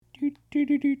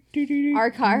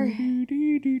Our car.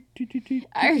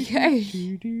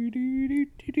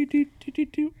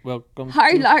 Welcome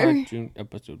Hi, to Larry. June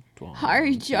episode 20. Hi,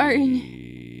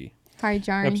 Jaren. Hi,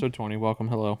 Jaren. Episode 20. Welcome.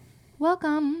 Hello.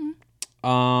 Welcome.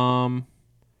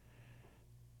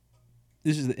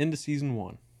 This is the end of season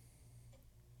 1.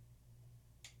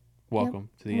 Welcome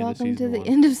to the end of season 1. Welcome to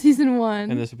the end of season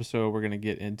 1. In this episode, we're going to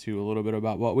get into a little bit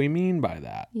about what we mean by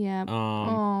that. Yeah.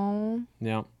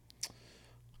 Yeah.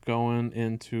 Going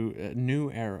into a new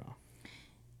era.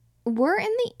 We're in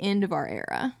the end of our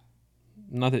era.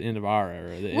 Not the end of our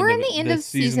era. We're in the end of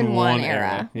season 1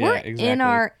 era. Yeah, We're exactly. in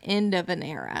our end of an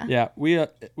era. Yeah, we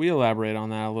elaborate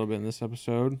on that a little bit in this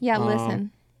episode. Yeah,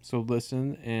 listen. So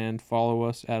listen and follow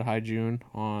us at Hi June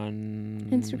on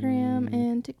Instagram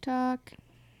and TikTok.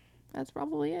 That's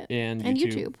probably it. And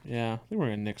YouTube. Yeah, I think we're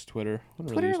gonna nix Twitter.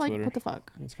 Twitter, like, what the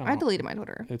fuck? I deleted my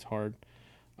Twitter. It's hard.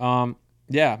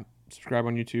 Yeah. Subscribe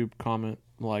on YouTube, comment,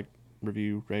 like,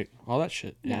 review, rate, all that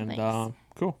shit. Yeah, and thanks.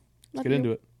 Cool. Let's get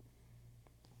into it.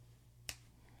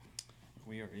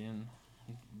 We are in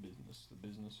the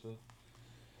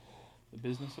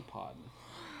business of pod.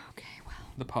 Okay, well.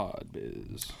 The pod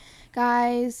biz.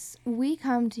 Guys, we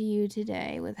come to you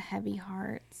today with heavy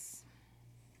hearts.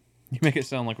 You make it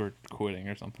sound like we're quitting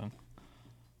or something.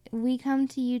 We come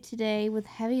to you today with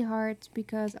heavy hearts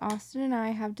because Austin and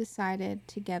I have decided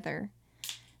together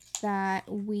that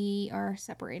we are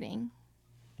separating.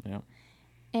 Yeah.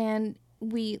 And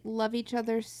we love each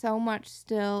other so much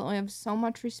still. We have so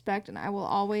much respect, and I will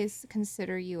always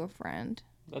consider you a friend.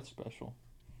 That's special.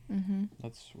 Mm-hmm.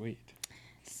 That's sweet.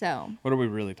 So. What are we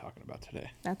really talking about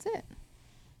today? That's it.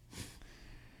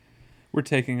 We're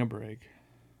taking a break.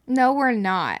 No, we're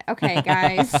not. Okay,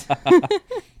 guys.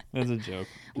 That's a joke.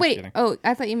 Just Wait. kidding. Oh,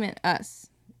 I thought you meant us.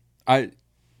 I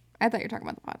thought you were talking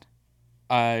about the pod.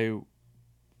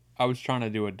 I was trying to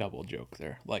do a double joke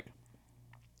there. Like,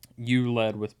 you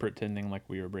led with pretending like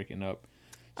we were breaking up.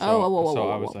 So, whoa.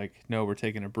 I was like, no, we're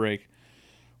taking a break,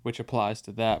 which applies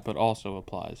to that, but also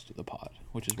applies to the pod,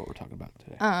 which is what we're talking about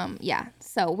today. Yeah.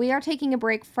 So we are taking a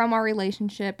break from our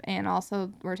relationship, and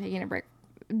also we're taking a break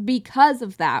because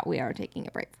of that. We are taking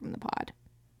a break from the pod.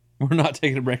 We're not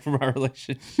taking a break from our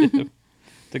relationship.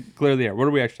 To clear the air. What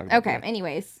are we actually talking about? Okay. Today?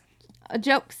 Anyways,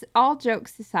 all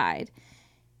jokes aside,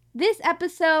 this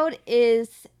episode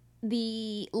is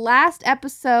the last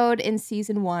episode in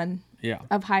season 1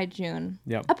 of Hi June.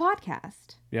 Yep. A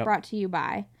podcast brought to you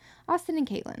by Austin and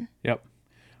Caitlin. Yep.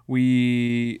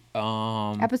 We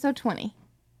episode 20.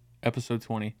 Episode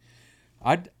 20.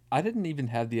 I didn't even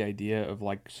have the idea of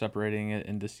like separating it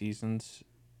into seasons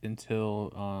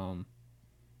until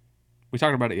we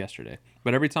talked about it yesterday.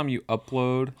 But every time you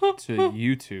upload to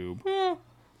YouTube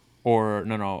or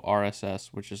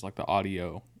RSS, which is like the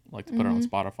audio, like to put it on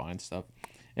Spotify and stuff,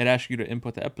 it asks you to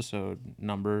input the episode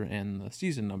number and the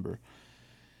season number.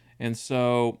 And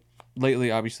so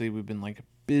lately, obviously, we've been like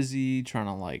busy trying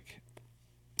to like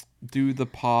do the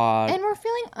pod. And we're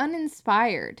feeling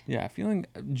uninspired. Yeah, feeling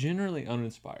generally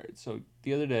uninspired. So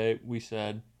the other day we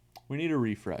said we need a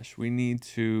refresh. We need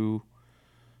to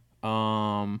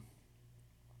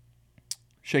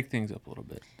shake things up a little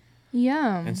bit.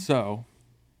 Yeah. And so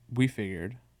we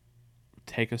figured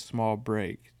take a small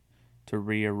break to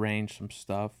rearrange some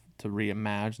stuff, to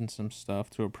reimagine some stuff,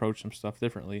 to approach some stuff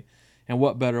differently. And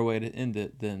what better way to end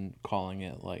it than calling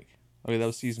it like, okay, that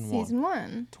was season 1. Season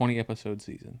 1. 20 episode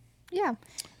season. Yeah.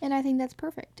 And I think that's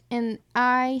perfect. And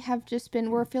I have just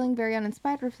been, we're feeling very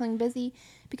uninspired. We're feeling busy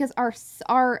because our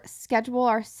schedule,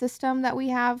 our system that we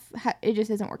have, it just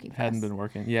isn't working for us. Hadn't been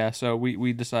working. Yeah. So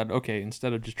we decided, okay,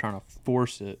 instead of just trying to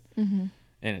force it and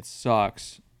it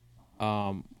sucks,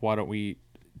 why don't we,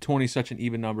 20 is such an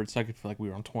even number. It's like I feel like we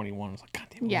were on 21. I was like, God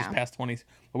damn, we just passed 20.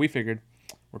 But we figured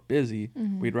we're busy.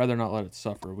 We'd rather not let it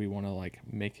suffer. We want to like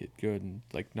make it good and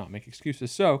like not make excuses.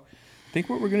 So I think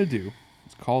what we're going to do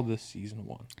is call this season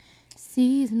 1.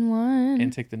 Season 1.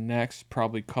 And take the next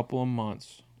probably couple of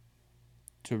months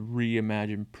to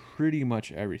reimagine pretty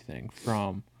much everything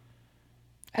from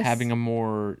having a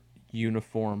more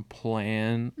uniform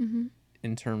plan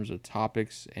in terms of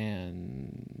topics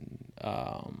and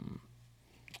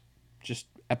just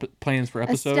plans for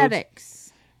episodes,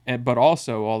 aesthetics, but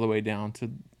also all the way down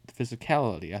to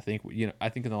physicality. I think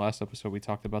in the last episode we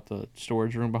talked about the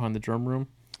storage room behind the drum room.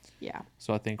 Yeah.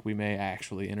 So I think we may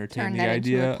actually entertain the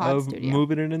idea of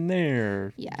moving it in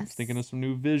there. Yes. Thinking of some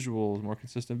new visuals, more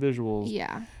consistent visuals.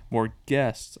 Yeah. More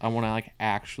guests. I want to like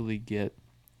actually get.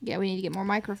 Yeah, we need to get more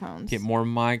microphones. Get more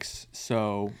mics.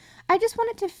 So. I just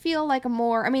want it to feel like a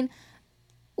more. I mean,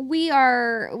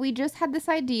 we just had this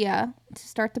idea to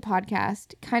start the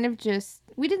podcast. Kind of just,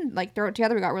 we didn't like throw it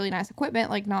together. We got really nice equipment,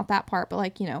 like not that part, but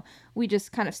like, we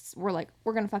just kind of were like,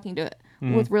 we're going to fucking do it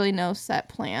with really no set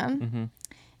plan. Mm-hmm.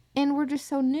 And we're just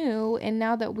so new. And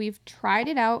now that we've tried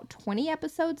it out 20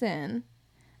 episodes in,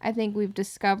 I think we've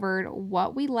discovered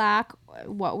what we lack,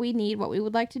 what we need, what we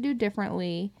would like to do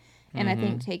differently. And I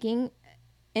think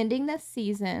ending this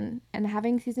season and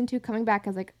having season 2 coming back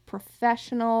as like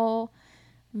professional,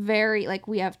 very like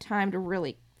we have time to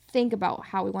really think about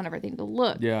how we want everything to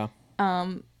look. Yeah.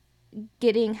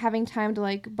 Having time to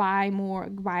like buy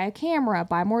a camera,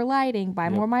 buy more lighting, buy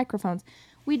more microphones.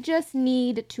 We just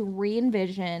need to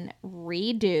re-envision,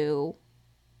 redo,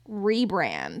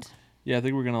 rebrand. Yeah, I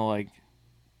think we're gonna like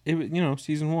it.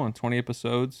 Season 1, 20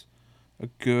 episodes, a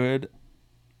good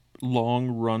long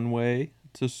runway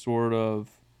to sort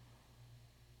of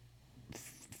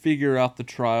figure out the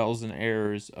trials and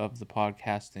errors of the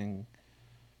podcasting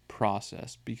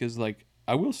process. Because, like,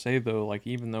 I will say though, like,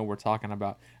 even though we're talking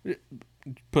about,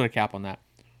 put a cap on that,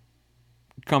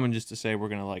 coming just to say we're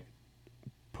gonna like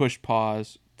push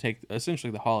pause, take essentially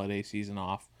the holiday season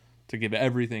off to give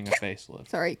everything a facelift.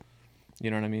 Sorry. You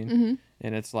know what I mean? Mm-hmm.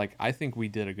 And it's like, I think we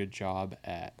did a good job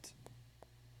at,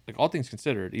 like, all things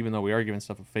considered, even though we are giving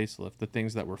stuff a facelift, the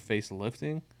things that we're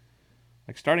facelifting,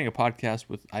 like starting a podcast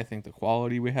with, I think, the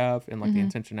quality we have and like the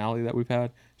intentionality that we've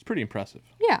had, is pretty impressive.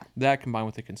 Yeah. That combined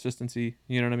with the consistency,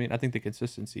 you know what I mean? I think the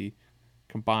consistency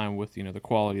combined with, the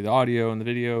quality of the audio and the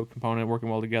video component working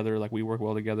well together, like we work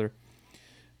well together,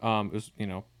 is,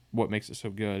 what makes it so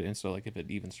good. And so, like, if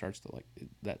it even starts to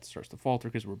that starts to falter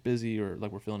because we're busy or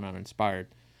like we're feeling uninspired,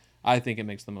 I think it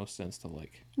makes the most sense to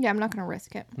like, yeah, I'm not gonna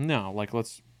risk it. No, like,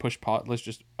 let's push let's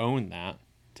just own that,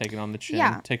 take it on the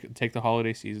chin, take the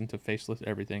holiday season to facelift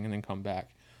everything, and then come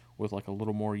back with like a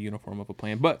little more uniform of a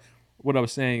plan. But what I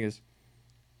was saying is,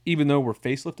 even though we're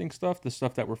facelifting stuff, the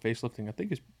stuff that we're facelifting I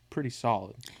think is pretty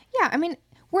solid. Yeah, I mean,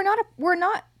 we're not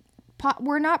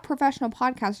professional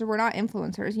podcasters, we're not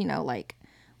influencers, like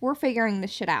we're figuring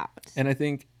this shit out. And I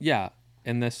think, we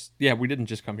didn't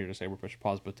just come here to say we're pushing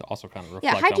pause, but to also kind of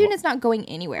reflect. Yeah, Hygiene is not going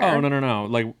anywhere. Oh, no.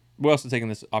 Like, we're also taking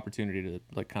this opportunity to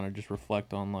like kind of just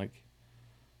reflect on like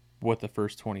what the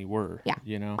first 20 were.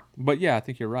 Yeah. But yeah, I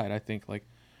think you're right. I think like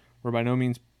we're by no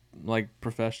means like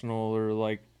professional or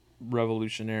like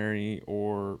revolutionary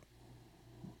or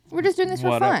we're just doing this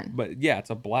for fun. But yeah, it's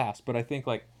a blast. But I think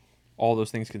like all those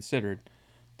things considered,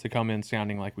 to come in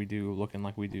sounding like we do, looking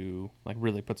like we do, like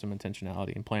really put some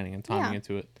intentionality and planning and timing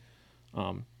into it.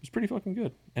 It's pretty fucking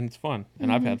good, and it's fun,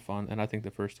 and I've had fun, and I think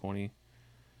the first 20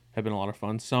 have been a lot of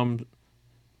fun. Some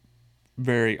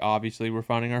very obviously we're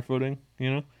finding our footing,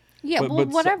 Yeah, but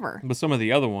whatever. But some of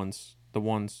the other ones,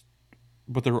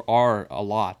 but there are a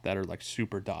lot that are like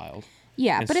super dialed.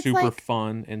 Yeah, and but it's super like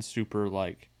fun and super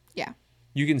like. Yeah.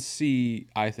 You can see,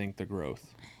 I think, the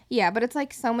growth. Yeah, but it's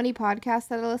like so many podcasts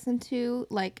that I listen to,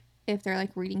 like if they're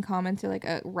like reading comments or like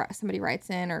somebody writes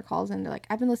in or calls in, they're like,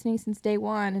 I've been listening since day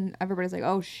one, and everybody's like,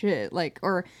 oh shit, like,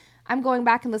 or I'm going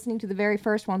back and listening to the very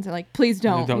first ones and like, please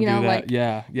don't do that. like,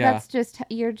 yeah. That's just,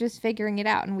 you're just figuring it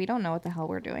out, and we don't know what the hell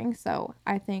we're doing. So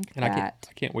I think and I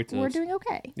can't wait to. We're doing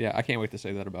okay. Yeah, I can't wait to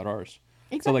say that about ours.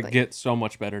 Exactly. So like, get so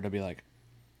much better to be like,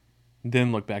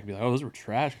 then look back and be like, oh, those were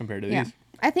trash compared to these.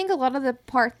 I think a lot of the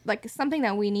part, like something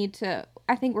that we need to,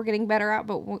 I think we're getting better at,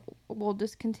 but we'll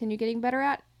just continue getting better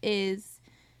at, is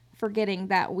forgetting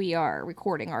that we are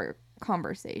recording our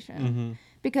conversation.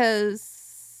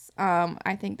 Because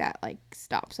I think that like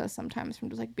stops us sometimes from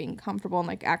just like being comfortable and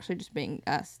like actually just being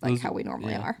us, like how we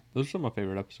normally are. Those are some of my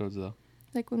favorite episodes though.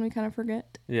 Like when we kind of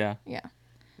forget. Yeah. Yeah.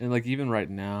 And like even right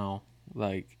now,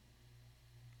 like,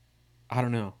 I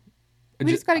don't know. We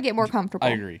just got to get more comfortable.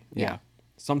 I agree. Yeah.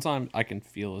 Sometimes I can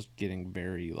feel us getting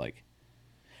very like,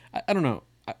 I don't know.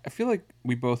 I feel like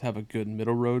we both have a good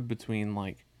middle road between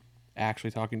like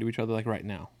actually talking to each other like right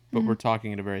now, but we're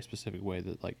talking in a very specific way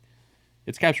that like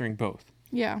it's capturing both.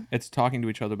 Yeah. It's talking to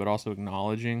each other, but also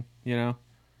acknowledging,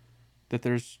 that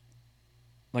there's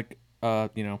like,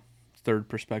 third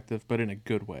perspective, but in a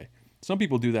good way. Some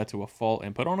people do that to a fault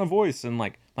and put on a voice and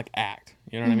like act,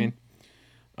 you know what I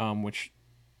mean? Which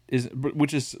is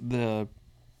the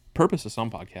purpose of some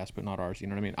podcasts, but not ours. You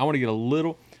know what I mean? I want to get a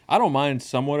little. I don't mind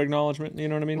somewhat acknowledgement. You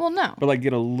know what I mean? Well, no. But like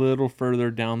get a little further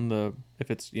down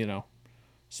if it's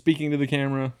speaking to the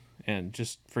camera and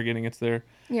just forgetting it's there.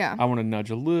 Yeah. I want to nudge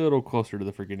a little closer to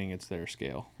the forgetting it's there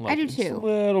scale. Like, I do too. A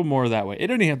little more that way. It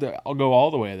doesn't have to. I'll go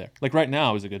all the way there. Like right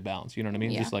now is a good balance. You know what I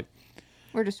mean? Yeah. Just like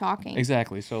we're just talking.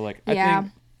 Exactly. So like I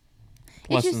think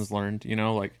lessons learned.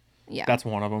 Like that's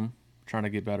one of them. Trying to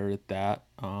get better at that.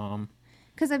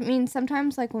 Because I mean,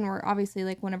 sometimes like when we're obviously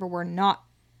like whenever we're not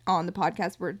on the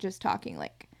podcast, we're just talking.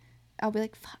 Like, I'll be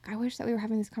like, "Fuck, I wish that we were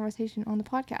having this conversation on the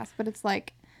podcast." But it's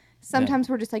like sometimes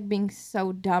we're just like being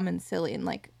so dumb and silly, and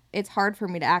like it's hard for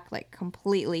me to act like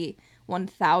completely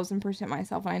 1000%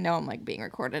 myself, and I know I'm like being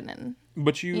recorded and.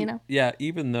 But You know? yeah,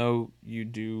 even though you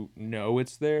do know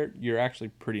it's there, you're actually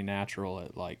pretty natural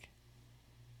at like.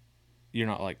 You're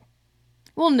not like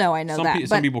Well, no, I know that, but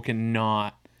some people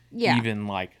cannot yeah. even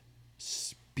like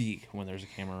speak when there's a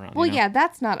camera around. Well, you know? yeah,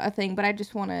 that's not a thing, but I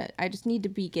just need to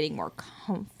be getting more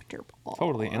comfortable.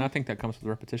 Totally, and I think that comes with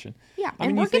repetition. Yeah, I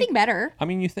and mean, we're getting better. I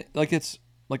mean, you think like it's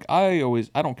like I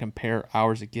don't compare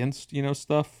ours against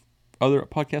stuff other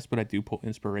podcasts, but I do pull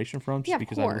inspiration from just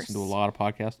because I listen to a lot of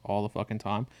podcasts all the fucking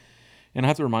time, and I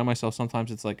have to remind myself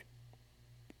sometimes it's like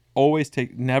always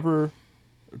never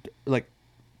like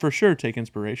for sure take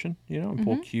inspiration, and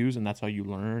pull cues, and that's how you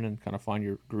learn and kind of find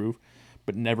your groove,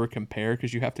 but never compare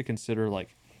because you have to consider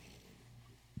like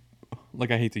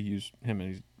I hate to use him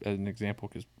as an example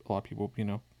because a lot of people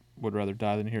would rather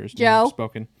die than hear his name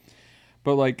spoken,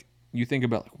 but like you think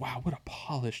about like, wow, what a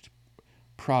polished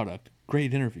product,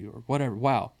 great interview or whatever.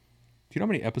 Wow, do you know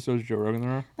how many episodes of Joe Rogan there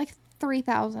are? Like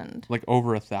 3,000. Like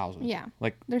over 1,000. Yeah,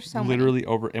 like there's so literally many.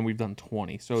 over, and we've done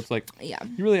 20. So it's like yeah,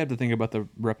 you really have to think about the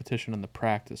repetition and the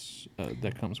practice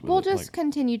that comes with it. We'll just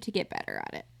continue to get better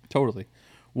at it. Totally.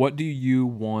 What do you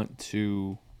want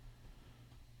to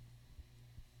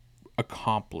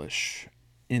accomplish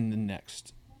in the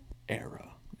next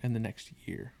era, in the next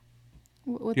year?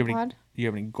 With do pod? you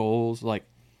have any goals, like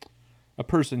a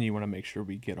person you want to make sure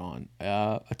we get on,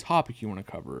 a topic you want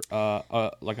to cover,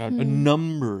 like a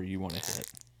number you want to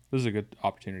hit? This is a good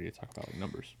opportunity to talk about like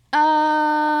numbers.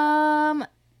 I don't know.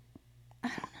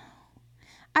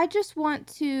 I just want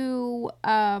to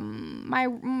my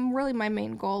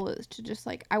main goal is to just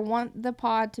like I want the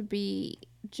pod to be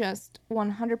just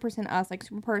 100% us, like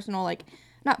super personal, like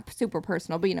not super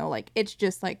personal, but like it's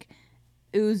just like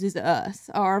oozes us,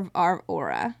 our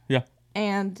aura. Yeah.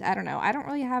 And I don't know. I don't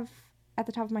really have at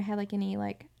the top of my head like any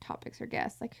like topics or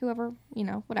guests, like whoever,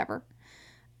 whatever.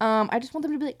 I just want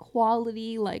them to be like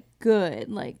quality, like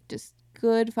good, like just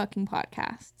good fucking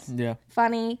podcasts. Yeah.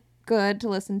 Funny, good to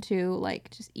listen to, like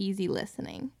just easy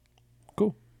listening.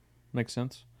 Cool. Makes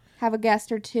sense. Have a guest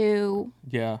or two.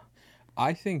 Yeah.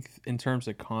 I think in terms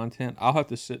of content, I'll have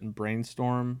to sit and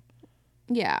brainstorm.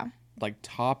 Yeah. Like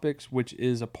topics, which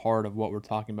is a part of what we're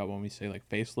talking about when we say like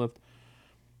facelift.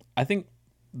 I think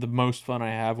the most fun I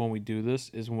have when we do this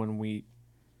is when we're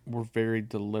very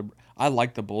deliberate. I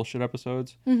like the bullshit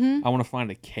episodes. Mm-hmm. I want to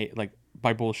find like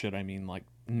by bullshit I mean like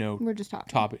no we're just talking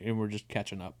topic and we're just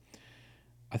catching up.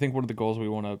 I think one of the goals we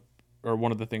want to, or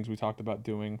one of the things we talked about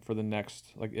doing for the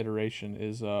next like iteration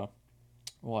is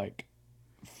like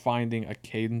finding a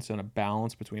cadence and a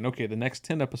balance between, okay, the next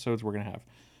 10 episodes we're gonna have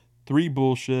 3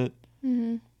 bullshit,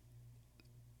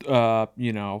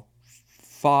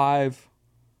 5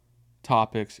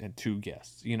 topics and 2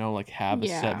 guests, like have a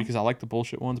set, because I like the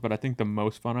bullshit ones, but I think the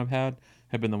most fun I've had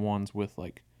have been the ones with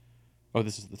like, oh,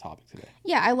 this is the topic today.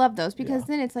 Yeah, I love those because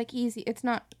then it's like easy. It's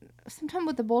not, sometimes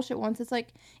with the bullshit ones, it's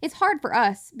like, it's hard for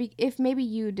us if maybe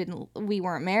we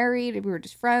weren't married, if we were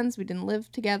just friends, we didn't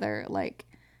live together, like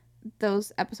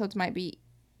those episodes might be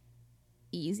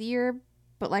easier,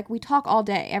 but like we talk all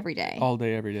day, every day. All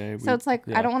day, every day. So it's like,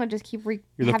 I don't want to just keep You're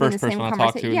the first person I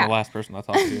talk to and the last person I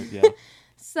talk to. Yeah.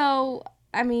 So,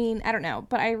 I mean, I don't know,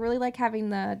 but I really like having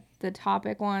the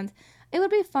topic ones. It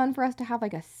would be fun for us to have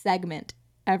like a segment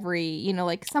every,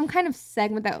 like some kind of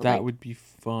segment that like, would be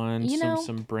fun.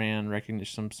 Some brand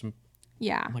recognition, some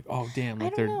yeah. I'm like, oh damn,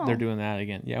 like they're doing that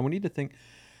again. Yeah, we need to think.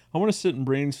 I want to sit and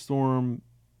brainstorm.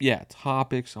 Yeah,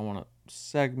 topics. I want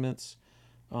segments.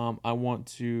 I want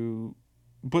to,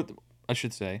 but I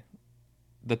should say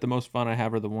that the most fun I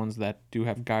have are the ones that do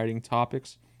have guiding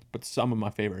topics. But some of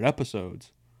my favorite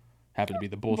episodes happen to be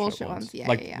the bullshit ones. Yeah,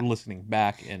 like listening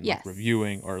back and like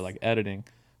reviewing or like editing.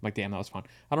 I'm like, damn, that was fun.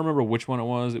 I don't remember which one it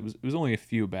was. It was only a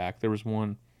few back. There was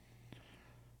one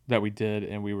that we did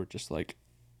and we were just like,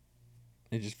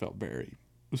 it just felt it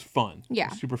was fun. Yeah.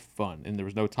 It was super fun. And there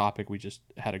was no topic. We just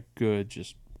had a good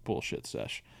just bullshit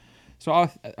sesh. So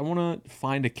I want to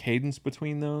find a cadence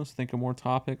between those, think of more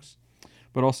topics.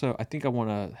 But also I think I want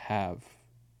to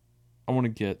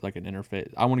get like an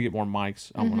interface. I want to get more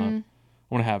mics. I want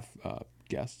to have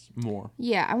guests more.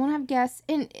 Yeah, I want to have guests,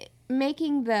 and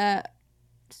making the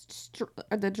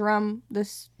drum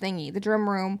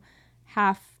room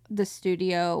half the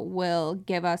studio will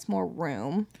give us more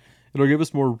room. It'll give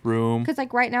us more room. Because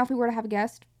like right now, if we were to have a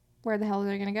guest, where the hell are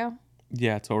they gonna go?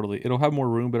 Yeah, totally. It'll have more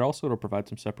room, but also it'll provide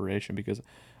some separation because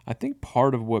I think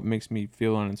part of what makes me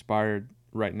feel uninspired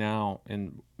right now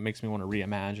and makes me want to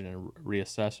reimagine and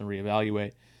reassess and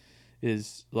reevaluate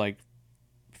is like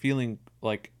feeling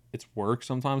like it's work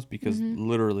sometimes because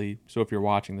literally, so if you're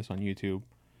watching this on YouTube,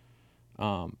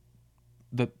 um,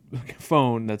 the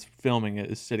phone that's filming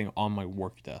it is sitting on my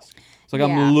work desk. It's like Yeah.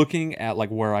 I'm looking at like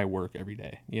where I work every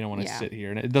day, when I Yeah. sit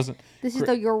here, and it doesn't This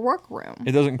is your workroom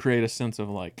it doesn't create a sense of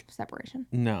like separation.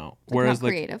 no. It's, like, not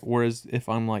creative. Whereas if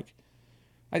I'm like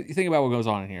I think about what goes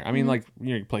on in here. I mean, like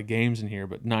you play games in here,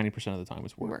 but 90% of the time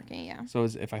it's work. Working, yeah. So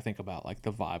if I think about like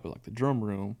the vibe of like the drum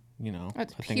room,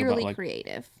 It's I think purely about like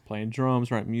creative. playing drums,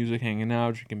 writing music, hanging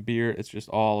out, drinking beer. It's just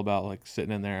all about like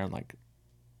sitting in there and like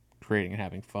creating and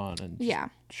having fun and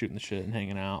just shooting the shit and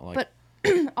hanging out. Like,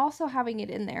 but also having it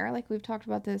in there, like we've talked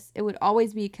about this, it would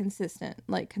always be consistent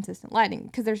lighting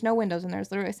because there's no windows in there.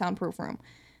 It's literally a soundproof room.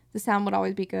 The sound would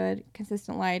always be good,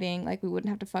 consistent lighting. Like we wouldn't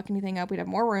have to fuck anything up. We'd have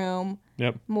more room.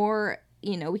 Yep. More,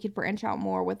 we could branch out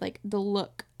more with like the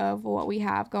look of what we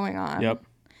have going on. Yep.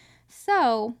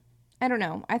 So, I don't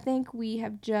know. I think we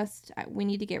we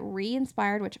need to get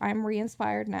re-inspired, which I'm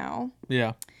re-inspired now.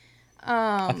 Yeah.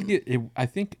 I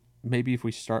think maybe if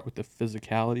we start with the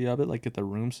physicality of it, like get the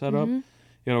room set up,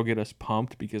 it'll get us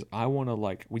pumped because I want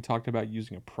to we talked about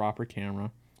using a proper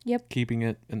camera. Yep. Keeping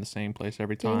it in the same place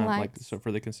every Getting time, lights. so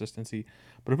for the consistency.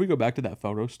 But if we go back to that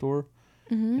photo store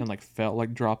and felt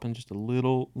like dropping just a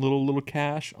little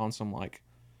cash on some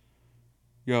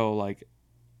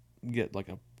get like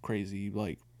a crazy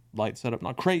light setup,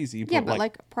 not crazy, but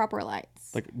like proper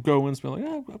lights. Like go and spend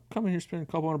I'm coming here spending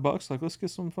a couple $100. Like let's get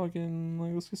some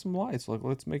let's get some lights. Like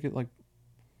let's make it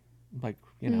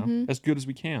as good as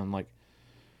we can. Like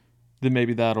then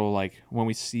maybe that'll when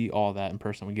we see all that in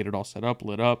person, we get it all set up,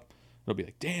 lit up. It'll be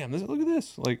like, damn, look at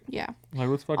this.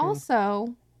 Let's fucking.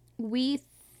 Also, we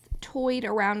toyed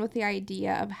around with the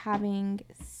idea of having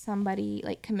somebody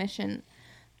commission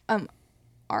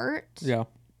art. Yeah.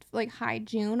 Like High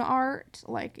June art,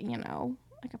 like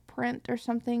a print or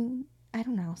something. I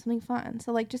don't know, something fun.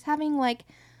 So just having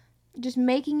just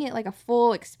making it like a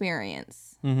full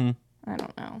experience. Mm-hmm. I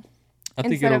don't know. I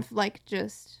think instead of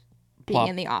just being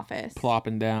in the office,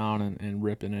 plopping down and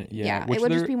ripping it. Yeah, it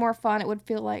would just be more fun. It would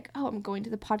feel like, oh, I'm going to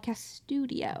the podcast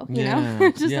studio. You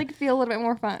know, just feel a little bit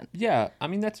more fun. Yeah, I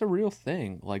mean that's a real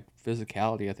thing. Like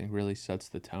physicality, I think really sets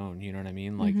the tone. You know what I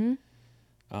mean?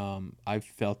 I've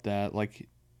felt that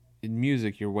in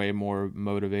music, you're way more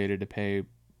motivated to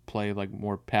play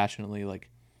more passionately,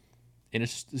 in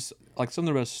something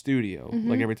about a studio.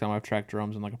 Every time I've tracked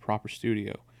drums in a proper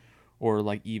studio, or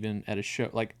even at a show,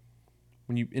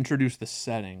 when you introduce the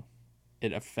setting,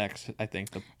 it affects, I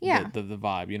think, the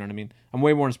vibe. You know what I mean? I'm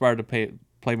way more inspired to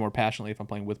play more passionately if I'm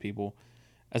playing with people,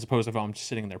 as opposed to if I'm just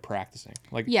sitting there practicing.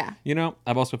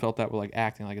 I've also felt that with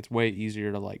acting. It's way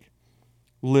easier to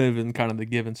live in kind of the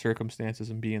given circumstances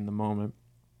and be in the moment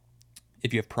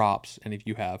if you have props and if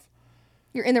you're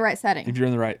in the right setting. If you're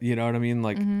in the right, you know what I mean?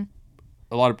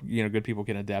 A lot of good people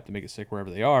can adapt to make it sick wherever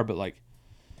they are, but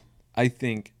I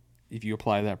think if you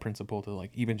apply that principle to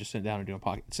even just sitting down and doing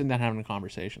sitting down having a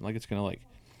conversation, it's gonna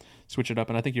switch it up.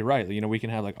 And I think you're right. We can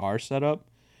have our setup,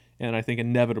 and I think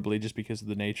inevitably, just because of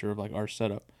the nature of our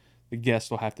setup, the guests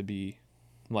will have to be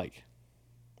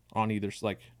on either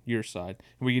your side,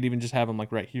 and we could even just have them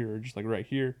right here or just right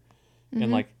here,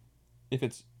 and if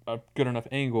it's a good enough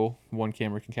angle, one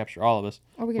camera can capture all of us,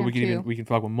 or we can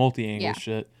fuck with multi-angle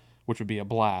shit, which would be a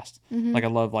blast. I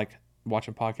love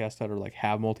watching podcasts that are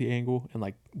have multi-angle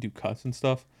and do cuts and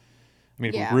stuff. I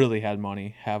mean, if we really had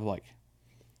money, have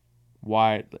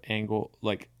wide angle,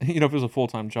 if it was a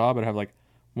full-time job, I'd have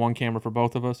one camera for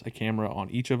both of us, a camera on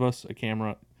each of us, a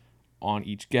camera on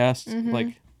each guest,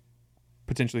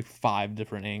 potentially 5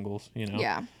 different angles.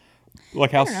 Yeah.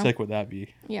 How sick would that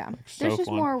be? Yeah. So there's just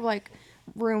fun. more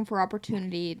room for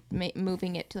opportunity,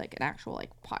 moving it to an actual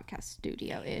podcast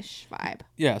studio-ish vibe.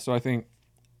 Yeah. So I think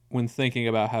when thinking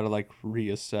about how to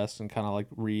reassess and kind of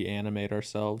reanimate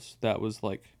ourselves, that was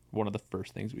one of the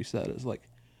first things we said is let's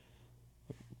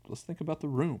think about the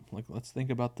room. Let's think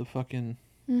about the fucking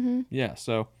yeah.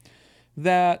 So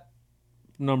that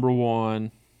number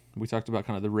 1, we talked about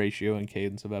kind of the ratio and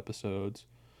cadence of episodes.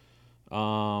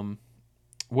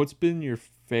 What's been your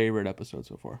favorite episode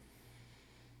so far?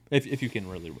 If you can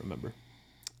really remember.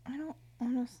 I don't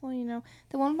honestly know.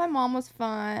 The one with my mom was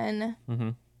fun.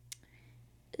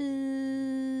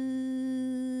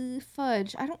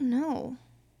 Fudge. I don't know.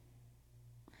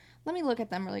 Let me look at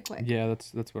them really quick. Yeah,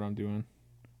 that's what I'm doing.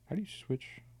 How do you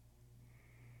switch?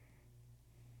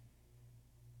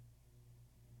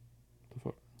 The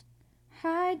fuck?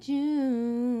 Hi,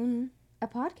 June. A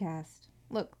podcast.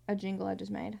 Look, a jingle I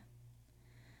just made.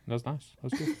 That was nice.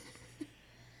 That was good.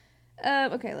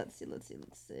 Okay, let's see.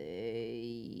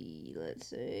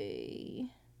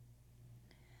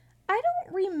 I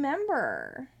don't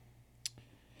remember.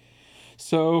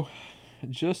 So,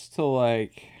 just to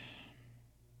like...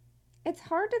 It's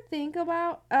hard to think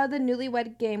about. The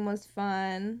Newlywed Game was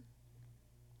fun.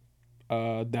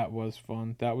 That was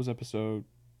fun. That was episode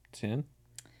 10.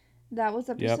 That was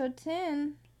episode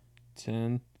 10.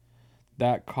 10.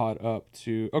 That caught up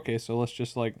to... Okay, so let's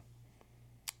just like...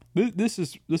 This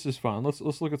is fun. Let's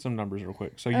look at some numbers real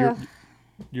quick. So you're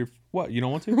what? You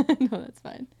don't want to? No, that's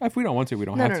fine. If we don't want to, we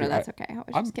don't have to. No, that's okay. I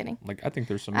was just kidding. Like, I think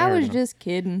there's some. I was just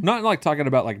kidding. Not like talking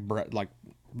about like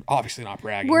obviously not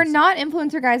bragging. We're not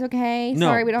influencer guys, okay? No,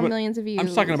 sorry, we don't have millions of views. I'm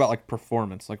just talking about like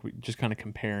performance, like we just kind of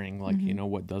comparing, like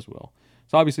what does well.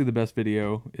 So obviously the best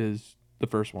video is the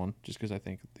first one, just because I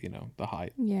think the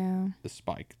height, the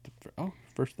spike,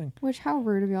 first thing. Which how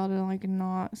rude of y'all to like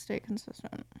not stay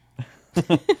consistent.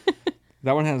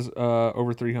 That one has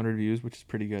over 300 views, which is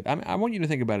pretty good. I want you to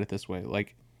think about it this way,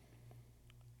 like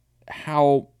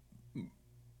how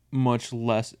much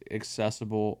less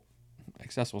accessible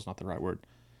is not the right word,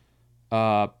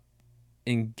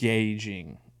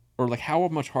 engaging, or like how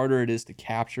much harder it is to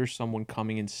capture someone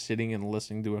coming and sitting and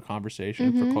listening to a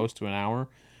conversation for close to an hour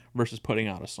versus putting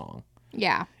out a song.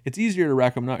 Yeah. It's easier to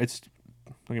rack up, don't get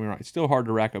me wrong, it's still hard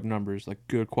to rack up numbers, like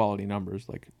good quality numbers,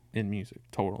 like in music,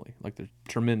 totally. Like there's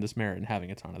tremendous merit in having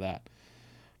a ton of that.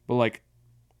 But like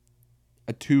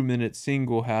a 2-minute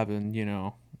single having,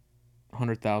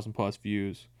 100,000 plus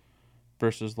views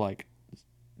versus like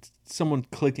someone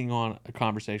clicking on a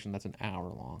conversation that's an hour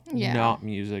long, not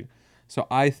music. So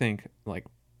I think like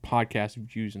podcast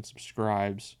views and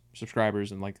subscribers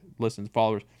and like listens,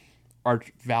 followers are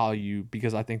value,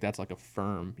 because I think that's like a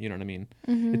firm, you know what I mean?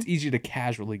 It's easy to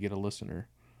casually get a listener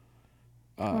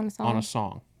on a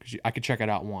song, because I could check it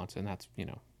out once and that's,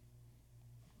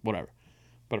 whatever.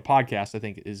 But a podcast, I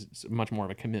think, is much more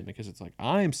of a commitment, because it's like,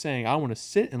 I'm saying I want to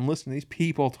sit and listen to these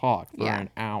people talk for an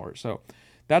hour. So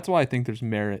that's why I think there's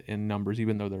merit in numbers,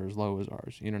 even though they're as low as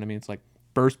ours. You know what I mean? It's like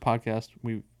first podcast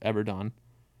we've ever done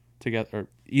together, or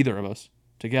either of us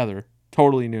together,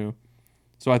 totally new.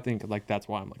 So I think like that's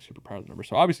why I'm like super proud of the numbers.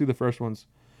 So obviously the first one's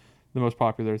the most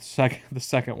popular, the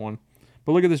second one.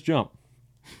 But look at this jump.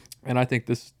 And I think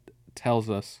this tells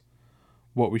us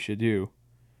what we should do.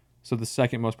 So the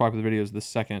second most popular video is the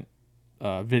second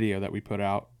video that we put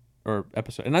out, or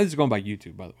episode. And this is going by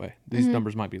YouTube, by the way. These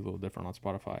numbers might be a little different on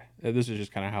Spotify. This is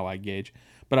just kind of how I gauge.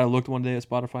 But I looked one day at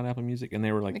Spotify and Apple Music, and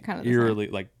they were like eerily,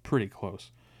 like pretty close.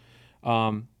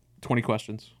 20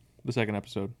 questions, the second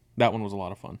episode. That one was a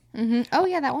lot of fun. Oh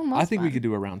yeah, that one was. I think fun. we could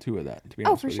do a round 2 of that. To be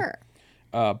honest with sure.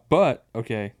 But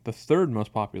okay, the third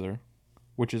most popular,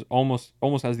 which is almost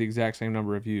has the exact same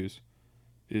number of views,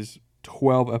 is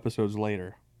 12 episodes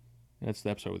later. That's the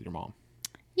episode with your mom.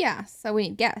 Yeah, so we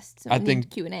need guests. So we need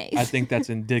Q&As. I think that's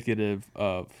indicative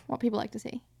of what people like to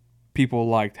see. People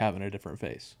liked having a different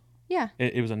face. Yeah.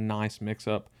 It was a nice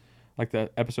mix-up. Like the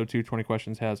episode 2, 20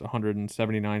 questions, has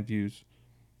 179 views.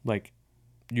 Like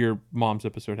your mom's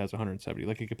episode has 170.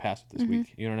 Like it could pass it this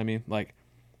week. You know what I mean? Like,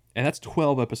 and that's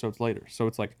 12 episodes later. So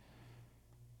it's like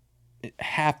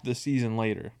half the season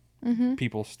later,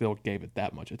 people still gave it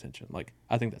that much attention. Like,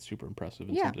 I think that's super impressive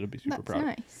and something to be super proud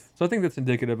of. So I think that's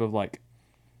indicative of like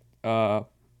I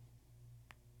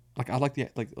like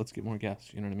let's get more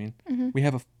guests. You know what I mean? We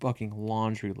have a fucking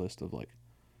laundry list of like,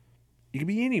 it could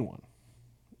be anyone,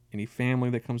 any family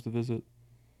that comes to visit,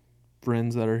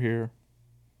 friends that are here,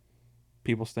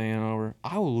 people staying over.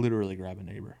 I will literally grab a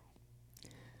neighbor.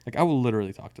 Like I will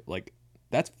literally talk to, like,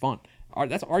 that's fun.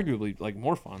 That's arguably like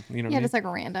more fun. You know what I mean? Just like a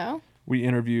rando. We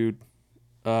interviewed,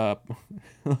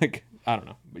 like, I don't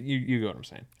know, but you get what I'm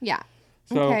saying. Yeah.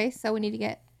 So, okay, so we need to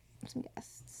get some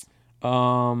guests.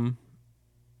 I'll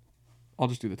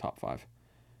just do the top 5.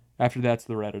 After that's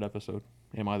the Reddit episode.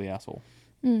 Am I the asshole?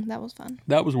 That was fun.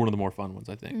 That was one of the more fun ones,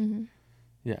 I think.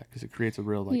 Yeah, because it creates a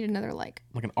real like. Need another like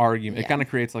an argument. Yeah. It kind of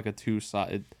creates like a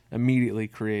two-sided. It immediately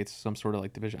creates some sort of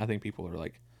like division. I think people are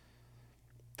like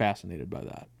fascinated by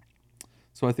that.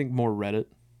 So I think more Reddit.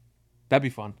 That'd be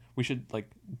fun. We should like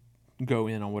go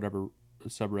in on whatever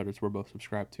subreddits we're both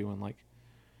subscribed to and like,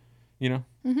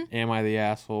 am I the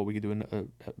asshole? We could do am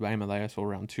I the asshole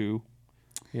round 2. You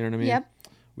know what I mean? Yep.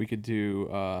 We could do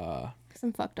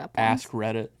some fucked up Ask ones.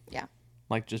 Reddit. Yeah.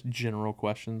 Like just general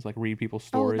questions, like read people's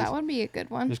stories. Oh, that would be a good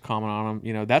one. Just comment on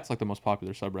them. That's like the most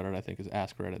popular subreddit, I think, is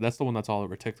Ask Reddit. That's the one that's all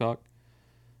over TikTok.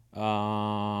 I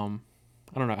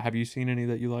don't know. Have you seen any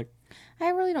that you like? I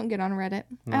really don't get on Reddit.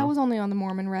 No? I was only on the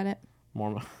Mormon Reddit.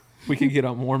 Mormon. We could get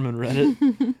on Mormon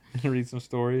Reddit and read some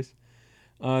stories.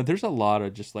 There's a lot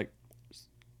of just like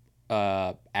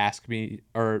ask me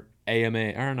or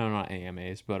AMA or no, not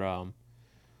AMAs, but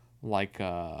like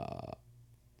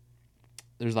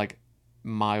there's like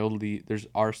there's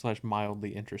r/mildly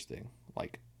interesting,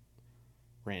 like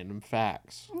random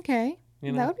facts. Okay.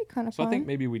 You know? That would be kind of So fun. I think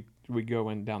maybe we go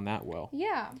in down that well.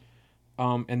 Yeah.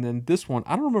 And then this one,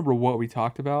 I don't remember what we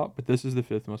talked about, but this is the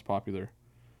 5th most popular.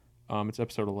 It's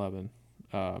episode 11.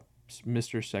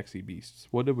 Mr. Sexy Beasts.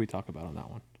 What did we talk about on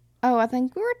that one? Oh, I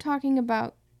think we were talking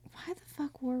about. Why the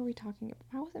fuck were we talking about?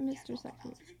 How was it Mr.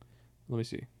 Sexy? Let me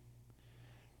see.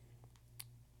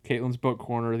 Caitlin's book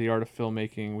corner, the art of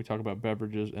filmmaking. We talk about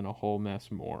beverages and a whole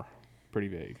mess more. Pretty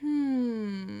vague.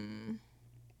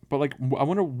 But like, I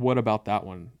wonder what about that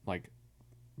one like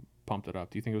pumped it up.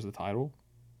 Do you think it was the title?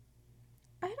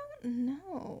 I don't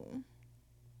know.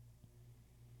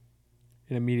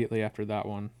 And immediately after that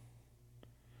one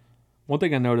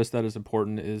thing I noticed that is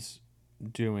important is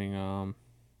doing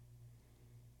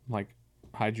like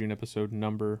hygiene episode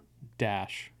number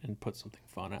dash and put something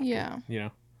fun after. Yeah. You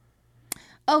know.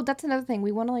 Oh, that's another thing.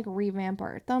 We want to like revamp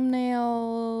our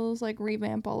thumbnails, like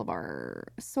revamp all of our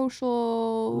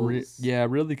socials.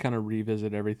 Really kind of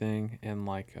revisit everything and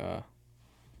like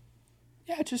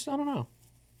just I don't know.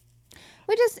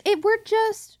 We're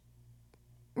just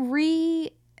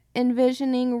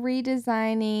re-envisioning,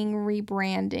 redesigning,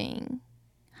 rebranding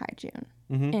Hyjune.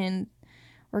 Mm-hmm. And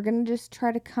we're going to just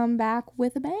try to come back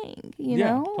with a bang, you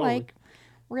know? Totally. Like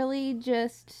really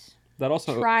just That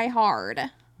also try hard.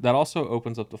 That also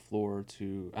opens up the floor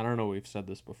to, I don't know, we've said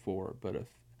this before, but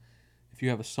if you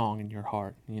have a song in your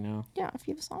heart, you know? Yeah, if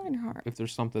you have a song in your heart. If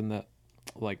there's something that,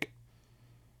 like,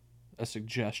 a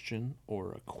suggestion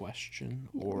or a question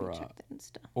or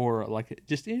like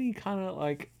just any kind of,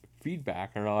 like,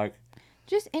 feedback or, like...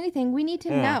 Just anything. We need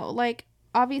to know. Like,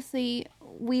 obviously,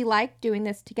 we like doing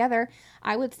this together.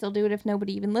 I would still do it if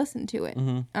nobody even listened to it.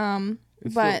 Mm-hmm.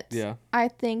 But I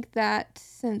think that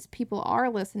since people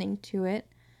are listening to it,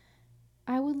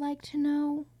 I would like to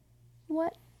know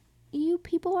what you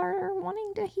people are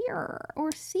wanting to hear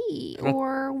or see,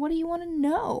 or what do you want to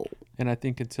know? And I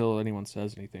think until anyone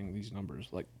says anything, these numbers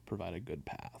like provide a good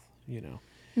path, you know?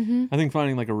 Mm-hmm. I think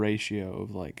finding like a ratio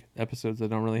of like episodes that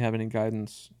don't really have any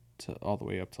guidance to all the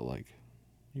way up to like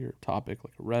your topic,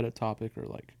 like a Reddit topic or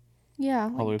like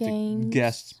all the way up to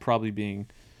guests probably being,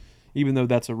 even though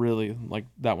that's a really, like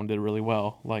that one did really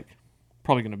well, like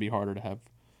probably going to be harder to have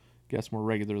guests more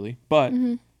regularly. But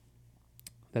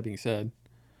that being said,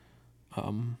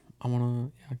 I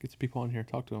want to get some people on here,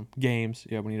 talk to them. Games.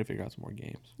 Yeah, we need to figure out some more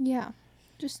games. Yeah.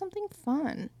 Just something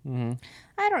fun. Mm-hmm.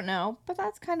 I don't know, but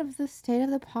that's kind of the state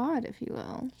of the pod, if you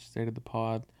will. State of the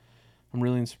pod. I'm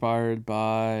really inspired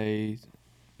by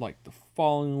like the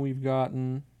following we've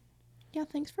gotten. Yeah,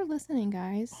 thanks for listening,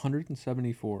 guys.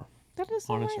 174. That is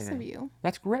so nice of you.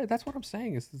 That's great. That's what I'm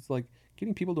saying. It's like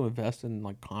getting people to invest in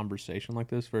like conversation like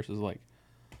this versus like,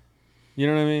 you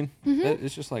know what I mean? Mm-hmm.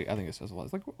 It's just like, I think it says a lot.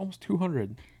 It's like almost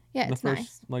 200. Yeah, in it's the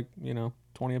first, nice. Like,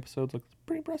 20 episodes. Like, it's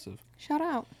pretty impressive. Shout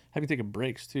out. Having taken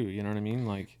breaks too, you know what I mean?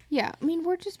 Like, yeah, I mean,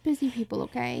 we're just busy people,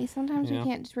 okay? Sometimes we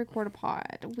can't just record a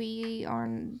pod. We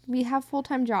have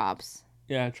full-time jobs.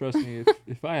 Yeah, trust me.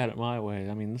 if I had it my way,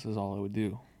 I mean, this is all I would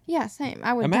do. Yeah, same.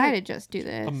 I would die to just do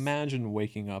this. Imagine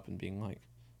waking up and being like,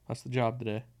 that's the job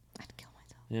today. I'd kill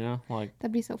myself. You know, like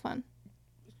that'd be so fun.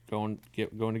 Going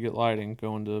to get lighting,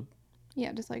 going to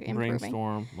just like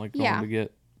brainstorm, like going to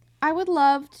get. I would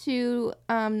love to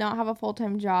not have a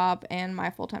full-time job, and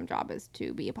my full-time job is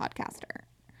to be a podcaster,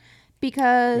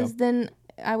 because then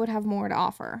I would have more to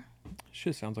offer.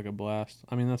 Shit sounds like a blast.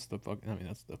 I mean, that's the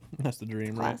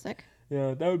dream, Classic. Right?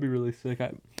 Yeah, that would be really sick.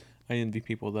 I envy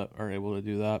people that are able to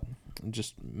do that and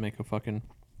just make a fucking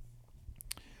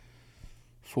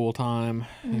full-time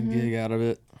gig out of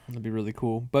it. That'd be really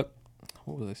cool. But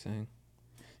what was I saying?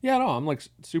 Yeah, no, I'm like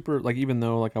super, like, even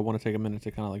though like I want to take a minute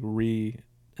to kind of like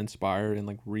re-inspire and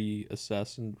like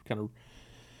reassess and kind of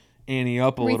ante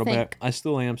up a little bit, I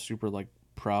still am super like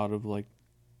proud of like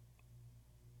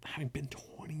having been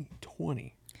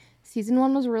 2020. Season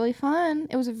 1 was really fun.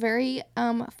 It was a very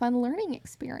fun learning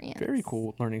experience. Very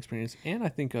cool learning experience, and I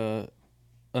think an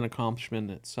accomplishment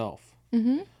in itself.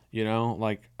 Mm-hmm. You know,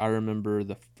 like I remember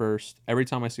every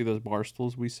time I see those bar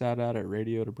stools we sat at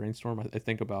radio to brainstorm, I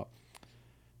think about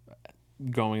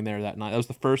going there that night. That was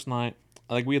the first night.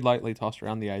 Like, we had lightly tossed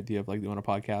around the idea of like doing a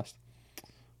podcast,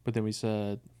 but then we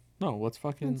said, no, let's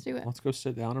do it. Let's go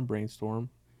sit down and brainstorm,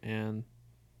 and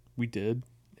we did,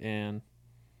 and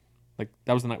like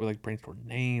that was the night we like brainstormed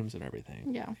names and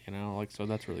everything. Yeah. You know, like so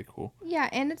that's really cool. Yeah,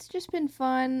 and it's just been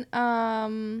fun.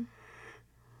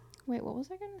 Wait, what was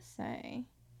I gonna say?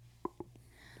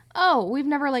 Oh, we've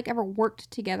never like ever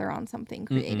worked together on something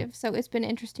creative, so it's been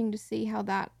interesting to see how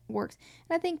that works.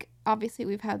 And I think obviously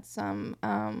we've had some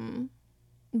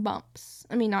bumps.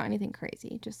 I mean, not anything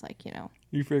crazy, just like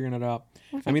You figuring it out.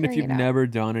 we're I mean, if figuring you've it out. never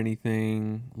done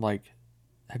anything like,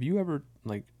 have you ever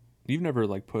like, you've never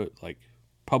like put like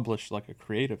published like a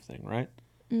creative thing, right?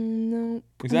 No,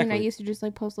 Exactly. I mean, I used to just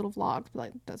like post little vlogs, but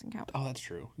like it doesn't count. Oh, that's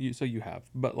true. So you have,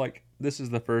 but like this is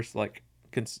the first like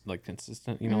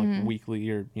consistent, like Mm-hmm. weekly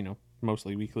or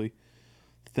mostly weekly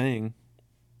thing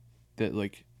that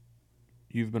like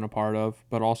you've been a part of,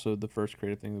 but also the first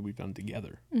creative thing that we've done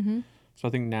together. Mm-hmm. So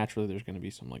I think naturally there's going to be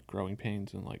some like growing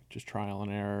pains and like just trial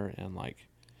and error and like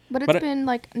But it's been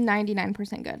like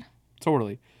 99% good.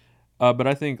 totally. But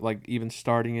I think like even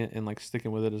starting it and like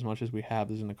sticking with it as much as we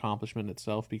have is an accomplishment in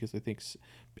itself because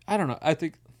I don't know. I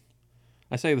think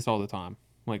I say this all the time.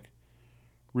 Like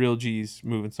real G's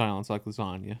move in silence like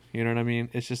lasagna. You know what I mean?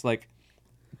 It's just like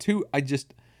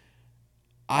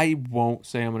I won't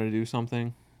say I'm going to do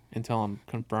something until I'm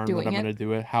confirmed that I'm going to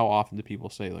do it. How often do people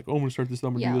say like, "Oh, I'm going to start this,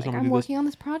 I'm going to do this, I'm going to do this." working on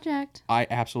this project. I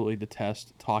absolutely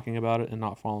detest talking about it and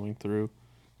not following through.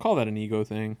 Call that an ego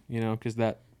thing, because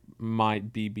that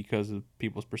might be because of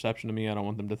people's perception of me. I don't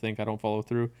want them to think I don't follow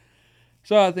through.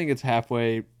 So I think it's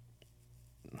halfway.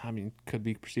 I mean, could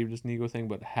be perceived as an ego thing,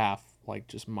 but half like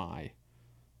just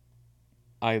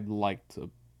I'd like to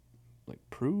like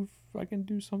prove I can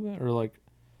do something, or like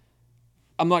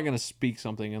I'm not gonna speak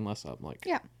something unless I'm like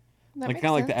Yeah, that like makes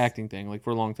kind of like the sense. acting thing. Like for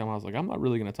a long time, I was like I'm not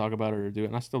really gonna talk about it or do it,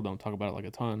 and I still don't talk about it like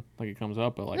a ton. Like it comes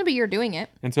up, but like No, but you're doing it.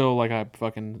 until like I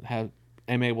fucking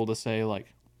am able to say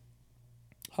like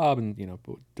oh, I've been doing You're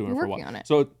it for a working while. on it.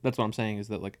 So that's what I'm saying is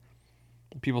that like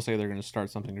people say they're gonna start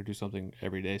something or do something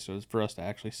every day. So it's for us to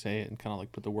actually say it and kind of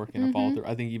like put the work in and follow through.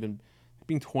 I think even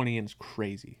being 20 in is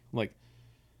crazy. Like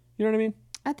you know what I mean?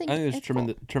 I think I think there's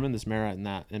it's tremendous merit in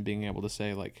that and being able to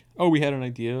say like, oh, we had an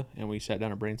idea and we sat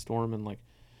down and brainstorm and like,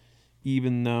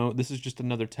 even though this is just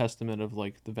another testament of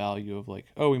like the value of like,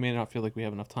 oh, we may not feel like we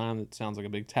have enough time. That sounds like a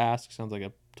big task. Sounds like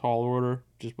a tall order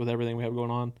just with everything we have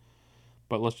going on.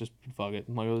 But let's just fuck it.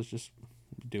 Like let's just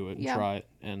do it and try it.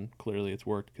 And clearly it's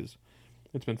worked because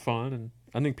it's been fun and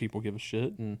I think people give a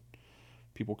shit and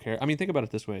people care. I mean, think about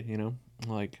it this way,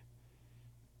 like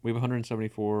we have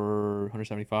 174,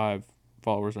 175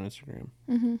 followers on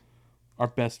Instagram. Our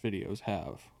best videos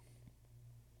have.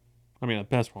 I mean, the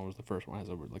best one was the first one, has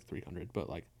over like 300, but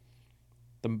like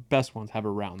the best ones have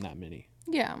around that many.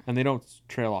 Yeah. And they don't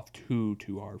trail off too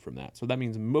hard from that. So that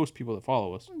means most people that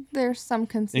follow us There's some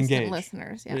consistent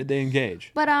listeners. Yeah. They engage.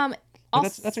 But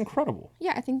also, that's incredible.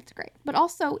 Yeah, I think that's great. But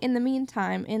also in the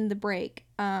meantime, in the break,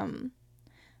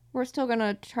 we're still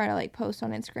gonna try to like post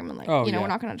on Instagram and like we're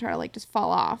not gonna try to like just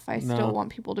fall off. I still want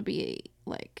people to be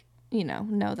like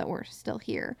know that we're still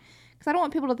here, because I don't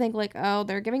want people to think like, oh,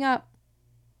 they're giving up.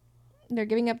 They're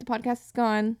giving up. The podcast is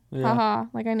gone. Haha,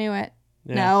 like I knew it.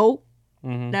 Yeah. No.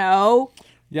 No.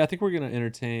 Yeah, I think we're gonna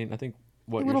entertain. I think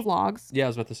what little vlogs. Yeah, I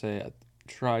was about to say,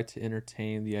 try to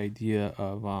entertain the idea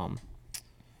of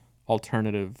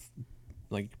alternative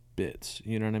like bits.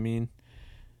 You know what I mean?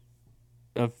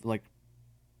 Of like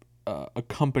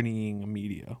accompanying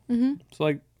media. So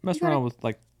like mess around with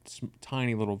like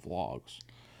tiny little vlogs.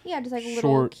 Yeah, just like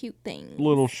little cute things.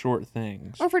 Little short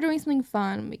things. Or if we're doing something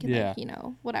fun, we can like,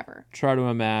 whatever. Try to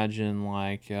imagine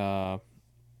like some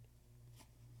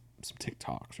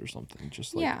TikToks or something.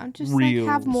 Just like just reels.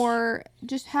 like have more.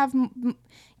 Just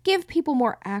give people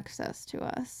more access to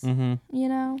us.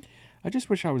 I just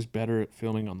wish I was better at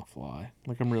filming on the fly.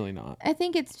 Like I'm really not. I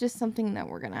think it's just something that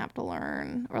we're gonna have to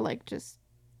learn, or like just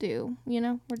do.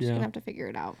 We're just gonna have to figure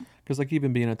it out. Because like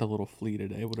even being at the little flea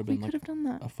today would have been like done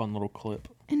that. A fun little clip.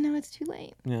 And now it's too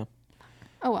late. Yeah.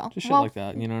 Oh well. Just shit like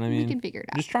that. You know what I mean? We can figure it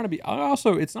out. Just trying to be.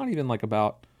 Also, it's not even like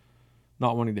about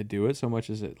not wanting to do it so much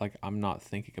as it like I'm not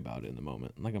thinking about it in the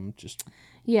moment. Like I'm just.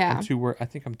 Yeah. I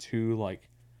think I'm too like.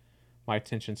 My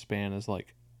attention span is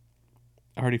like.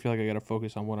 I already feel like I gotta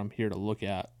focus on what I'm here to look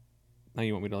at. Now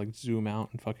you want me to like zoom out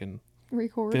and fucking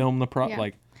record, film the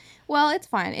like. Well, it's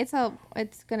fine. It's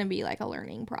gonna be like a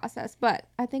learning process, but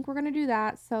I think we're gonna do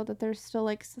that so that there's still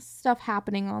like stuff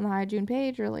happening on the High June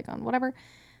page or like on whatever,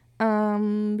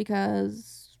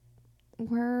 because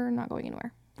we're not going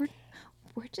anywhere.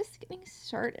 We're just getting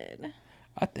started.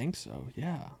 I think so.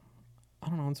 Yeah. I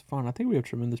don't know. It's fun. I think we have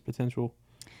tremendous potential.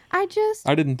 I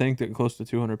didn't think that close to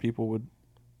 200 people would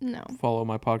No. follow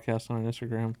my podcast on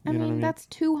Instagram. You know what I mean? That's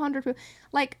 200 people.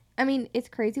 Like, I mean, it's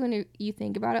crazy when you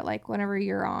think about it. Like, whenever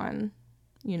you're on,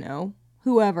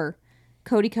 whoever,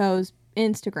 Cody Co's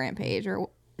Instagram page or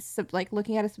like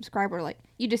looking at a subscriber, like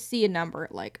you just see a number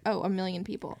like, oh, 1 million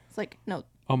people. It's like, no,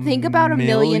 think about 1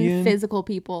 million physical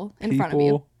people in front of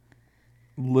you.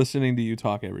 Listening to you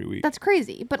talk every week. That's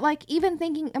crazy. But like, even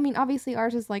thinking, I mean, obviously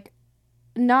ours is like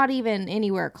not even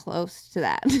anywhere close to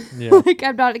that. Yeah. Like,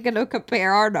 I'm not going to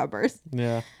compare our numbers.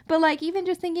 Yeah. But like, even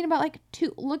just thinking about like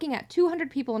looking at 200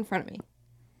 people in front of me,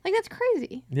 like that's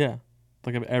crazy. Yeah.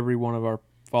 Like if every one of our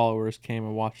followers came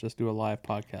and watched us do a live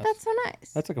podcast. That's so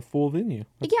nice. That's like a full venue.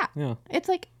 Yeah. It's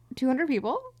like 200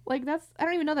 people. Like I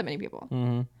don't even know that many people.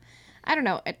 Mm-hmm. I don't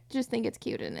know. I just think it's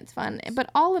cute and it's fun.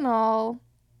 But all in all,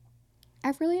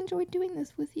 I've really enjoyed doing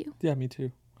this with you. Yeah, me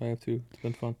too. I have too. It's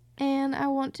been fun. And I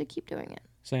want to keep doing it.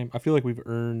 Same. I feel like we've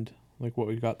earned like what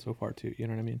we've got so far too. You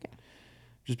know what I mean? Yeah.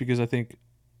 Just because I think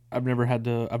I've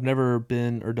never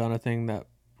been or done a thing that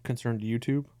concerned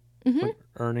YouTube, like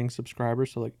earning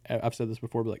subscribers. So like I've said this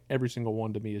before, but like every single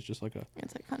one to me is just like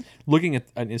it's like fun. Looking at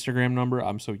an Instagram number,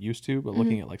 I'm so used to, but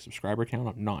looking at like subscriber count,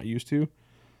 I'm not used to.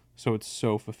 So it's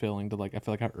so fulfilling to like, I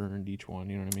feel like I earned each one.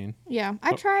 You know what I mean? Yeah.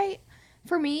 I try,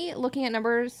 for me, looking at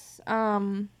numbers,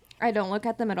 I don't look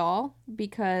at them at all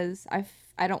because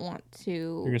I don't want to.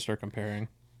 You're gonna start comparing.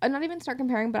 Not even start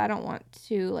comparing, but I don't want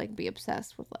to like be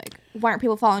obsessed with like why aren't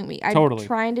people following me? I'm Totally.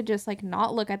 trying to just like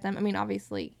not look at them. I mean,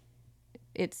 obviously,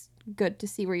 it's good to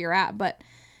see where you're at, but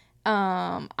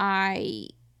I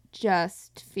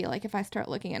just feel like if I start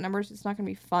looking at numbers, it's not gonna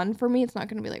be fun for me. It's not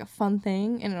gonna be like a fun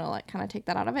thing, and it'll like kind of take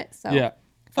that out of it. So yeah.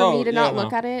 for me to not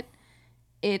look at it,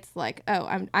 it's like,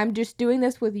 oh, I'm just doing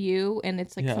this with you, and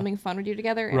it's like something fun we do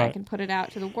together, and I can put it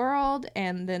out to the world,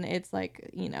 and then it's like,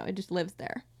 it just lives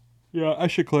there. Yeah, I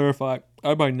should clarify.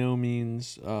 I by no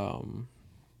means I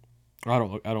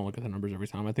don't look at the numbers every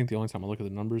time. I think the only time I look at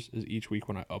the numbers is each week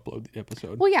when I upload the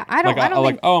episode. Well, yeah, I don't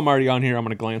think... oh, I'm already on here. I'm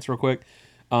gonna glance real quick,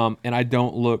 and I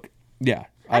don't look. Yeah,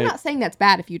 I'm not saying that's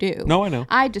bad if you do. No, I know.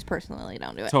 I just personally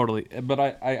don't do it. Totally, but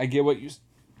I get what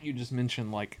you just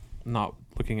mentioned, like not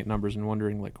looking at numbers and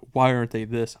wondering like why aren't they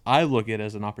this. I look at it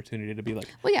as an opportunity to be like,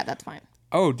 well, yeah, that's fine.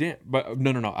 Oh, damn, but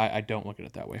no. I don't look at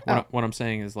it that way. What I'm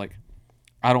saying is like,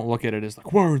 I don't look at it as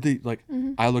like, why are they like?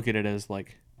 I look at it as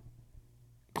like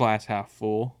glass half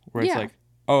full, where it's like,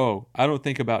 oh, I don't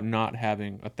think about not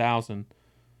having 1,000.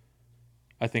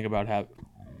 I think about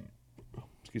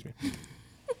excuse me.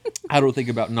 I don't think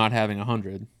about not having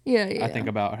 100. Yeah. I think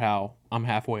about how I'm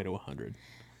halfway to 100.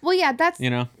 Well, yeah, that's,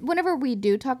 whenever we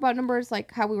do talk about numbers,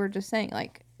 like how we were just saying,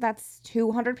 like that's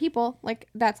 200 people. Like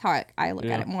that's how I look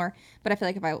at it more. But I feel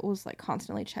like if I was like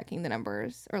constantly checking the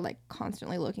numbers or like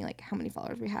constantly looking like how many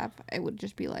followers we have, it would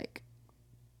just be like,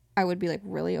 I would be like,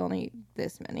 really only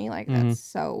this many? Like that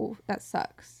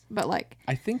sucks. But like,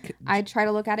 I think I try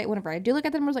to look at it whenever I do look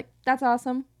at the numbers, like that's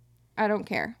awesome. I don't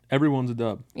care. Everyone's a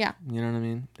dub. Yeah. You know what I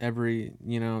mean?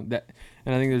 That,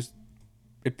 and I think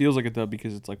it feels like a dub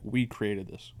because it's like we created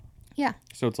this. Yeah.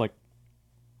 So it's like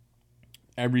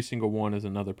every single one is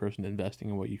another person investing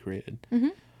in what you created. Mm-hmm.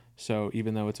 So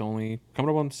even though it's only coming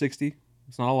up on 60,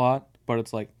 it's not a lot, but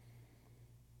it's like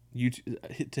to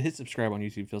hit subscribe on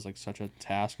YouTube feels like such a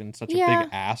task and such a big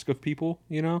ask of people,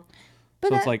 But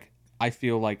so it's like I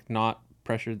feel like not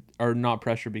pressured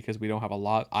because we don't have a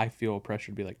lot. I feel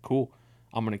pressured to be like, cool,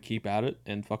 I'm gonna keep at it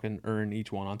and fucking earn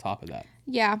each one on top of that.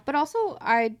 Yeah, but also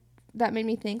that made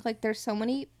me think like there's so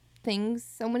many things,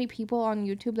 so many people on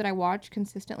YouTube that I watch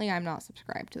consistently. I'm not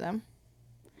subscribed to them.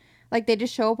 Like they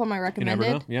just show up on my recommended.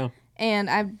 You never know. Yeah. And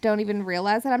I don't even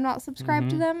realize that I'm not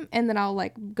subscribed to them. And then I'll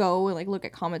like go and like look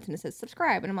at comments and it says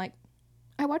subscribe, and I'm like,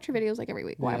 I watch your videos like every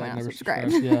week. Why am I not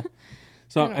subscribed? Yeah.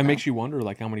 So it makes you wonder,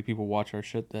 like, how many people watch our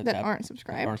shit that aren't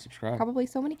subscribed. Probably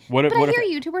so many. But I hear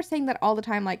YouTubers saying that all the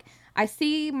time. Like, I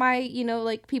see my,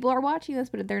 like, people are watching this,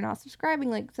 but they're not subscribing.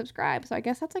 Like, subscribe. So I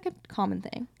guess that's, like, a common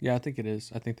thing. Yeah, I think it is.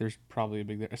 I think there's probably a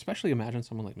big... Especially imagine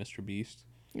someone like Mr. Beast.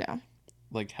 Yeah.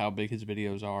 Like, how big his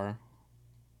videos are.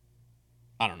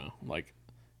 I don't know. Like,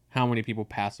 how many people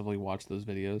passively watch those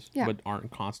videos but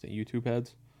aren't constant YouTube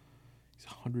heads? He's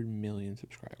 100 million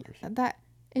subscribers. That...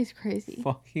 is crazy.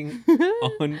 Fucking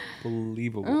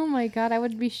unbelievable. Oh my god, I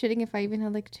would be shitting if I even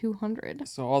had like 200.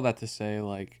 So all that to say,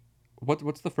 like,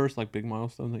 what's the first like big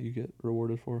milestone that you get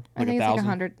rewarded for? Like I think 1,000? It's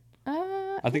like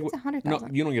 100. I think it's 100,000.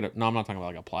 No, you don't get it. No, I'm not talking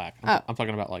about like a plaque. I'm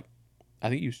talking about like, I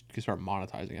think you can start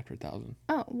monetizing after 1,000.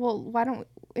 Oh well, why don't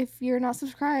if you're not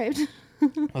subscribed?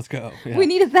 Let's go. Yeah. We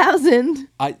need 1,000.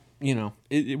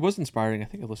 It was inspiring. I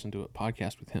think I listened to a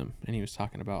podcast with him, and he was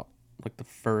talking about like the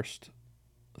first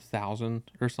 1,000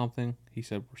 or something. He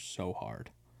said we're so hard.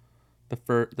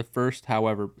 The first,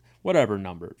 however, whatever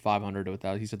number, 500 to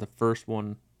 1,000. He said the first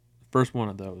one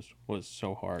of those was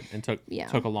so hard and took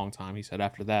a long time. He said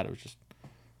after that it was just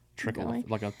trickling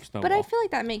like a snowball. But I feel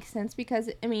like that makes sense because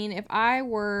I mean, if I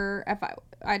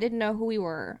didn't know who we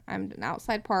were, I'm an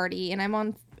outside party and I'm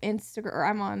on Instagram or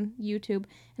I'm on YouTube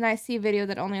and I see a video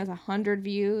that only has 100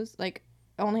 views, like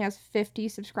only has 50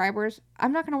 subscribers,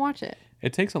 I'm not gonna watch it.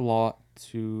 It takes a lot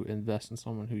to invest in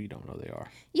someone who you don't know they are.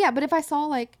 Yeah, but if I saw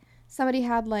like somebody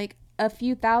had like a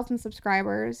few thousand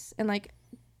subscribers and like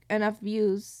enough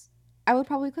views, I would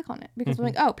probably click on it because I'm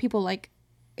like, oh, people like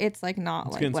it's like not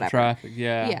It's like getting whatever. some traffic,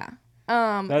 yeah. Yeah.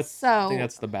 I think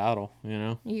that's the battle, you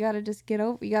know. You gotta just get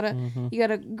over. You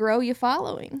gotta grow your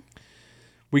following.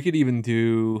 We could even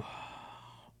do.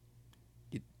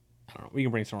 I don't know. We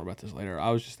can brainstorm about this later. I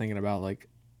was just thinking about like,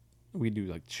 we do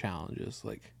like challenges,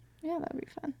 like. Yeah, that'd be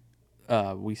fun.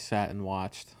 We sat and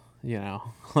watched, you know,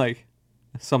 like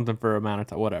something for amount of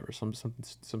time, whatever, some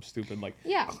stupid like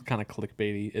kind of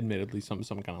clickbaity, admittedly some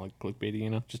kind of like clickbaity, you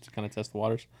know, just to kind of test the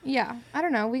waters. Yeah, I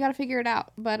don't know. We gotta figure it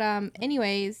out. But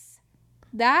anyways,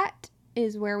 that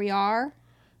is where we are.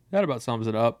 That about sums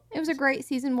it up. It was a great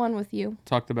season 1 with you.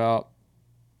 Talked about,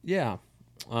 yeah,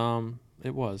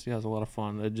 it was a lot of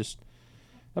fun.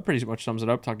 That pretty much sums it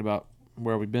up. Talked about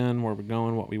where we've been, where we're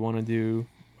going, what we want to do.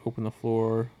 Open the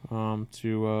floor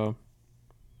to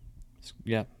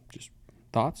just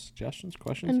thoughts, suggestions,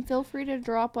 questions. And feel free to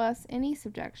drop us any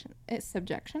subjection.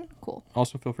 Cool.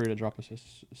 Also, feel free to drop us a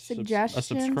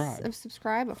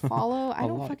subscribe, a follow. I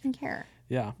don't like. Fucking care.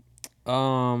 Yeah.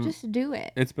 Just do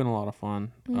it. It's been a lot of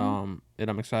fun. And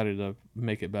I'm excited to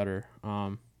make it better.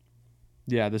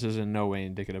 Yeah, this is in no way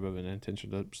indicative of an intention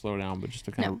to slow down, but just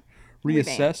to kind of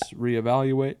reassess,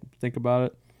 reevaluate, think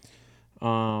about it.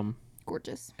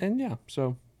 Gorgeous. And yeah,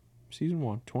 so season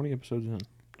 1, 20 episodes in.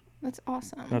 That's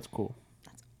awesome. That's cool.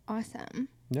 That's awesome.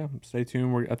 Yeah, stay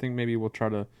tuned. I think maybe we'll try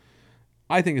to.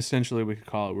 I think essentially we could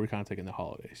call it. We're kind of taking the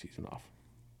holiday season off.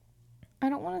 I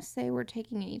don't want to say we're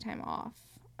taking any time off.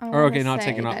 Not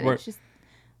taking off.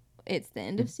 It's the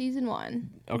end of season 1.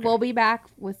 Okay. We'll be back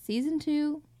with season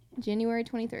 2, January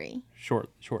 23.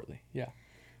 Shortly. Yeah.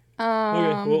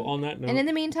 Okay. Well, on that note. And in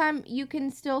the meantime, you can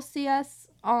still see us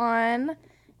on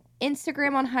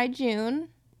Instagram on High June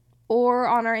or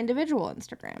on our individual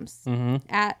Instagrams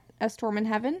at A Storm in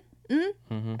Heaven,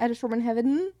 at A Storm in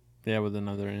Heaven. Yeah, with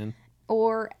another N.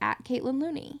 Or at Caitlin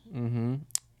Looney.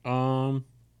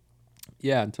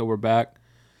 Yeah, until we're back,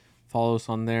 follow us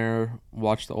on there.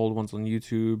 Watch the old ones on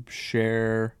YouTube.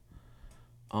 Share.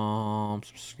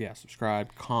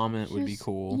 Subscribe. Comment would be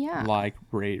cool. Yeah. Like,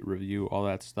 rate, review, all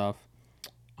that stuff.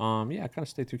 Kind of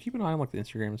stay tuned. Keep an eye on like the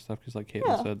Instagram and stuff because, like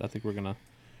Caitlin said, I think we're gonna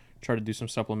try to do some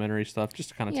supplementary stuff just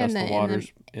to kind of test the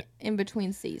waters in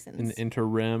between seasons. In the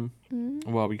interim,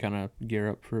 while we kind of gear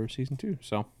up for season 2.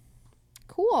 So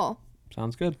cool.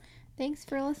 Sounds good. Thanks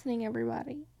for listening,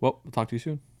 everybody. Well, we'll talk to you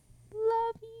soon.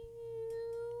 Love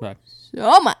you. Bye.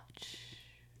 So much.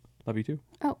 Love you too.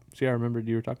 Oh. See, I remembered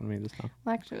you were talking to me this time.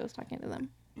 Well, actually, I was talking to them.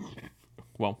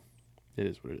 Well, it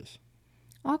is what it is.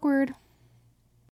 Awkward.